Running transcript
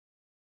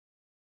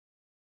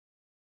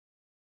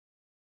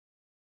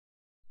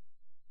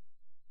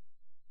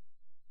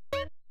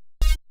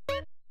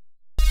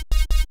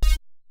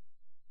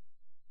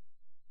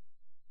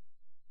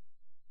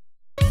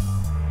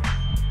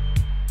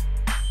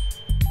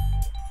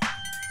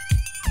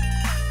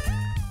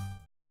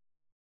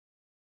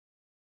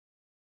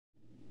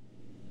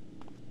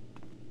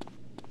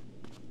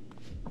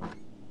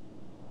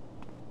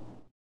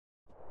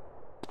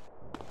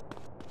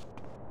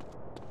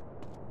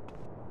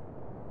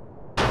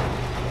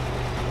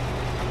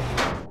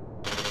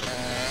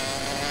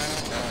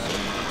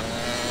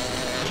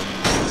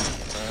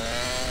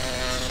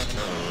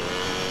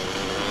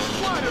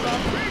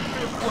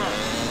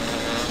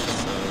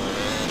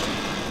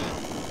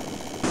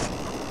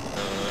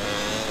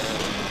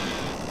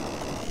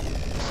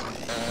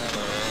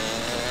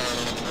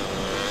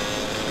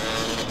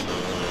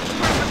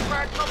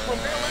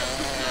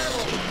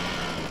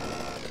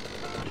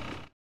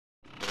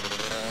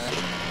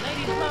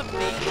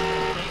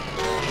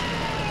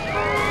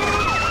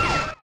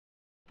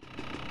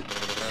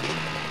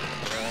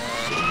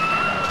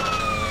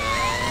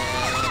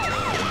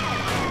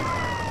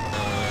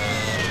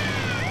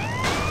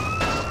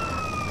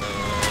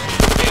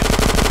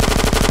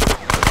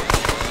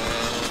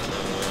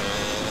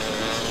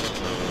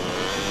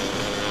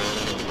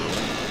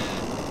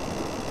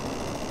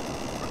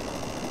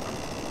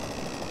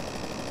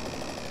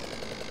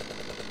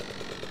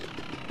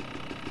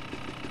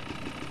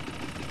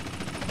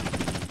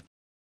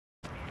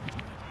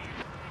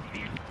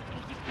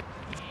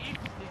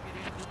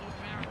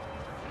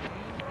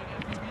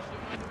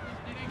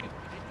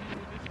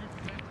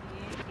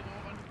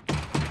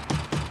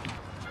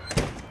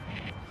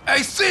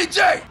Hey,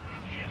 CJ!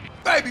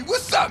 Baby,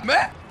 what's up,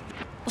 man?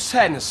 What's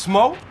happening,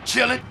 Smoke?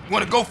 Chillin'?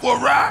 Wanna go for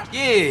a ride?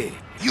 Yeah.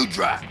 You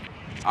drive.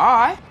 All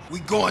right. We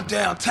going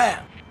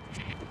downtown.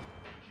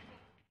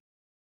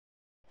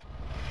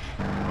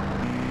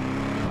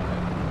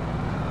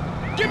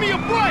 Give me a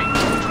break!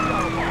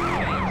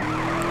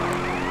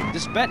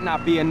 This better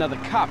not be another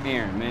cop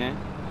errand, man.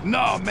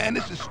 Nah, man,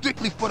 this is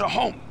strictly for the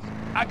homies.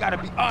 I gotta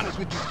be honest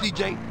with you,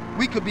 CJ.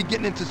 We could be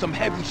getting into some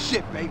heavy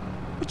shit, babe.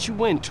 What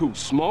you into,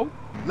 Smoke?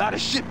 Lot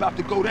of shit about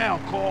to go down,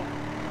 Carl.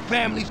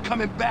 Families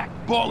coming back,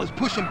 ballers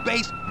pushing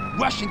base,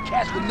 Russian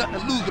cats with nothing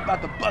to lose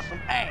about to bust some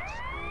ass.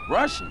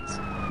 Russians?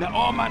 Now,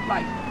 all my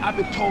life, I've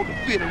been told to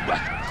fear the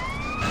Russians,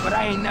 but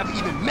I ain't never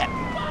even met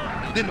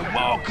them. Then the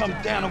wall comes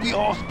down and we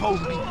all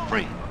supposed to be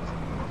friends.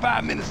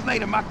 5 minutes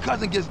later, my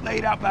cousin gets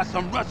laid out by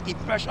some Rusky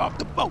fresh off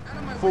the boat.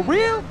 For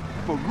real?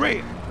 For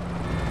real.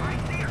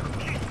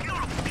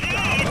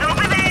 He's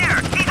over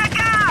there! He's a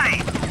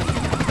guy!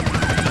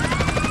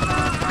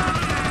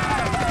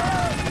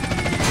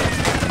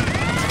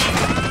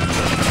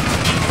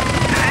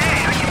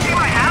 Hey, I can see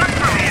my house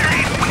from here!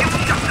 Will you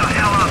shut the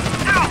hell up?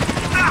 No,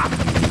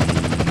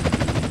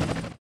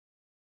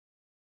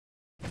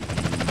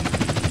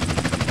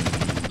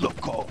 stop! Look,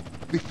 Carl,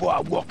 before I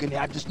walk in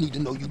there, I just need to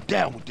know you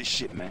down with this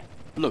shit, man.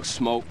 Look,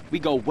 Smoke, we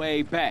go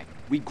way back.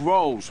 We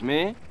grows,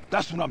 man.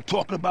 That's what I'm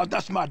talking about.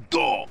 That's my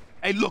dog.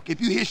 Hey, look, if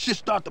you hear shit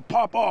start to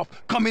pop off,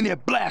 come in here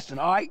blasting,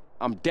 all right?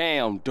 I'm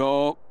down,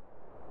 dog.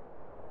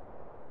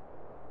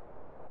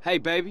 Hey,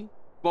 baby,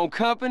 want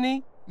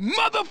company?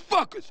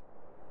 Motherfuckers!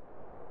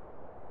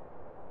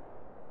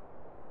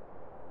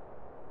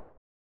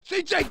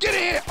 CJ, get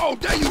in here! Oh,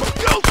 there you are!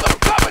 Yo, some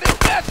covered in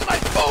blasting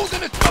like fools in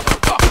this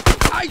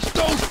motherfucker! Ice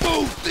those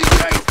fools,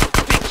 CJ!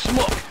 Big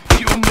Smoke,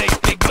 you make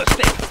big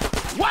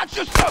mistakes. Watch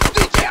yourself,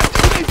 CJ! I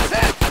just ain't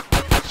pissed!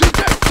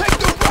 CJ, take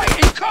the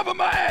right and cover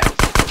my ass!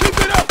 Keep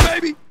it up,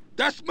 baby!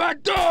 That's my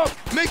dog,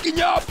 making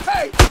y'all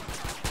pay!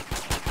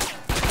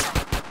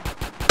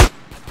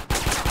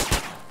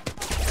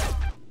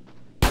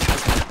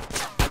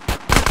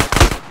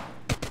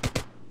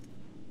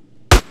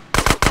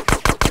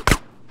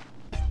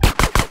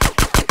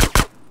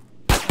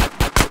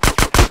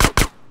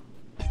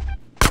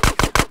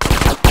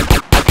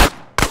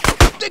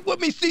 Stick with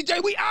me,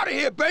 CJ. We out of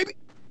here, baby.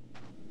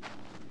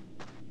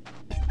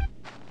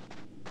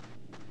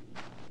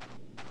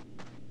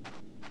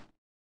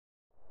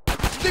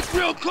 Stick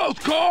real close,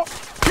 Carl.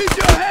 Keep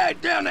your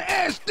head down. The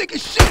ass thick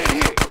as shit in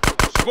here.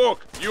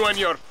 Smoke, you and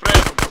your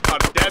friends are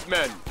dead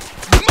men.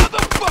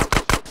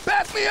 Motherfuckers,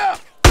 back me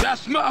up.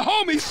 That's my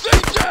homie,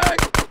 CJ.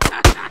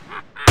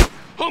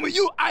 Homie,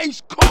 you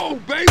ice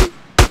cold, baby.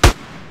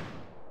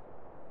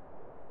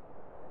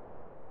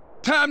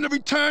 Time to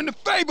return the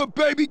favor,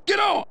 baby. Get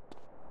on.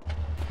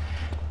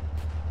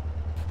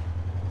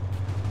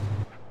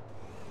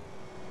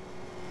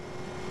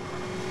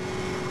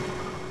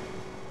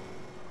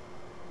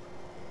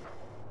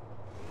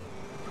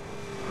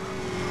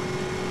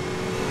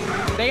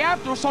 They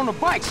after us on the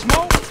bike,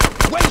 Smoke.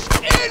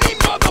 Waste any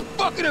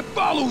motherfucker that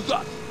follows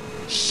us.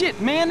 Shit,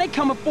 man, they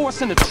coming for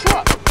us in the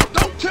truck.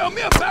 Don't tell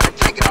me about it.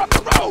 Take it off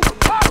the road.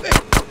 Pop it.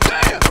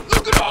 Damn,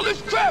 look at all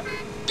this traffic.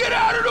 Get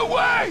out of the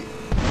way.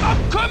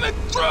 I'm coming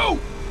through.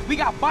 We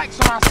got bikes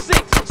on our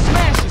six.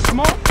 Smash it,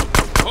 Smoke.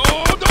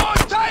 Hold on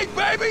tight,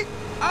 baby.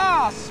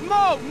 Ah,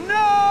 Smoke,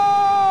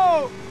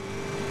 no!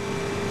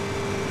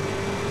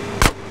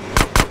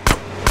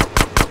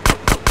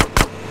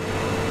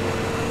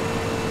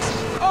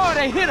 Oh,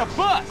 they hit a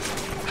bus.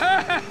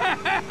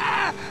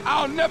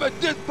 I'll never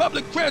diss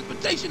public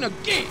transportation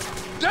again.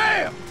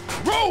 Damn,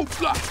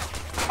 roadblock.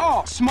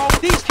 Oh,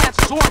 Smoke, these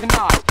cats is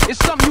organized. It's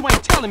something you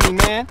ain't telling me,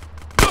 man.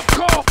 Look,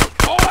 Carl,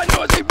 all I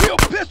know is they real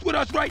pissed with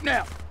us right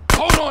now.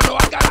 Hold on, though,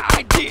 I got an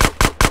idea.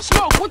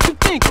 Smoke, what you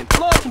thinking?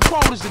 Flood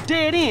control is a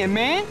dead end,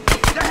 man.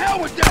 The hell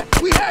with that.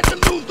 We had to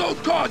lose those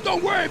cars.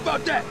 Don't worry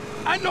about that.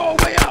 I know a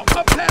way out,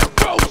 up past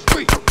Grove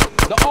Street.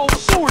 The old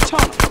sewer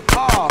tunnel.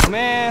 Oh,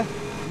 man.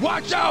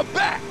 Watch our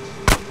backs.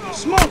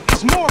 Smoke,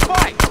 it's more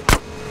bikes.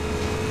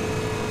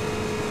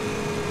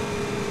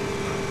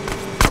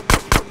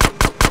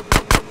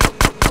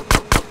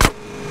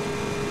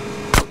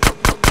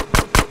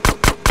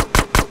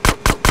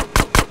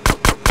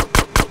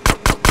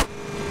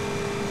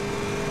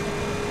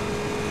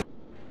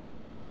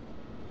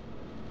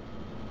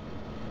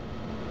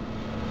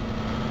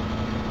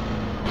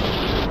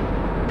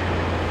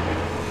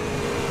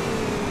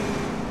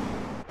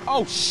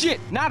 Oh shit,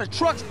 now the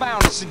truck's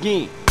found us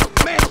again.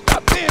 Man,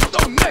 stop being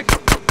so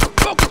negative.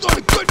 Focus on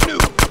the good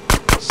news.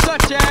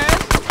 Such as?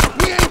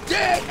 We ain't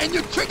dead and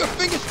your trigger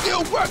finger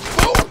still works,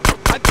 fool.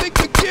 I think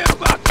the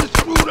gearbox is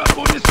screwed up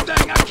on this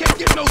thing. I can't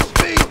get no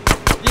speed.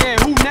 Yeah,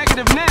 who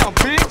negative now,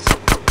 Biggs?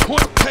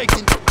 Point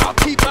taken. I'll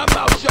keep my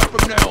mouth shut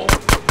from now on.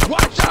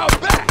 Watch our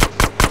backs.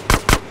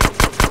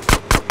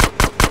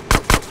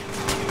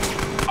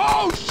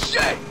 Oh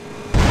shit!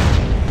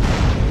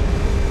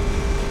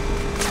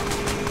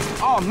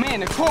 Oh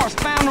man, the car's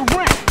found the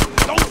ramp.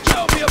 Don't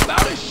tell me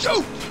about it,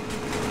 shoot!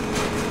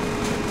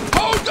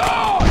 Hold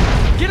on!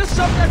 Get us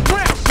up that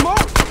ramp,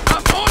 Smoke! I'm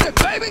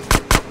baby!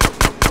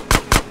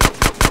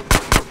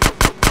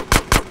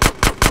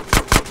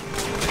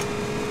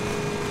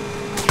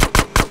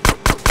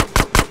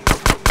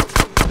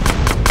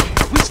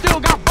 We still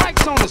got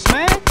bikes on us,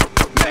 man.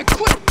 Man,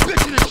 quit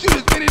bitching and shoot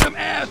as many of them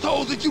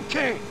assholes as you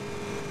can.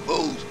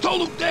 Fools,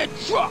 total dead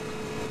truck.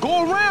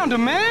 Go around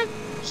him, man.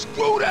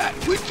 Screw that.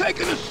 We're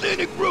taking a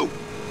scenic route.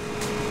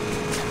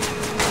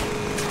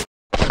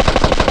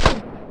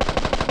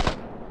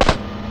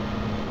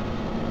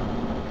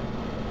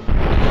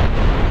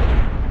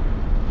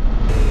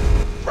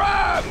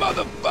 Fry,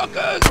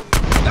 motherfuckers!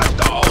 That's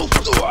the whole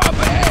sewer up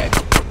ahead.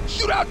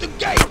 Shoot out the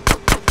gate.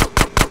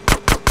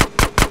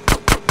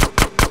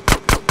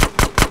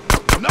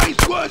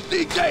 Nice one,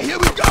 CJ. Here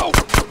we go.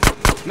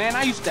 Man,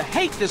 I used to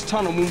hate this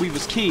tunnel when we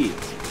was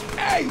kids.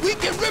 Hey, we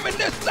can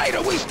reminisce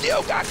later. We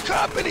still got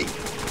company.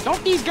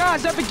 Don't these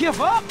guys ever give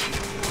up?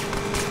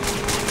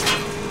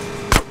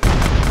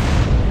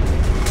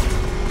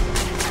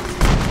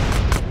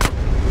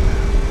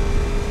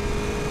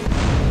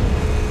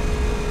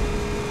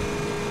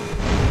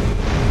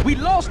 We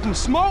lost him,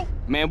 Smoke.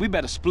 Man, we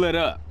better split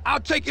up. I'll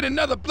take it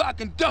another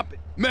block and dump it.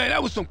 Man,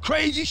 that was some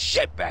crazy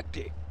shit back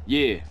there.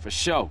 Yeah, for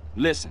sure.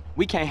 Listen,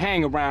 we can't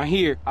hang around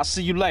here. I'll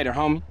see you later,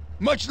 homie.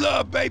 Much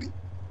love, baby.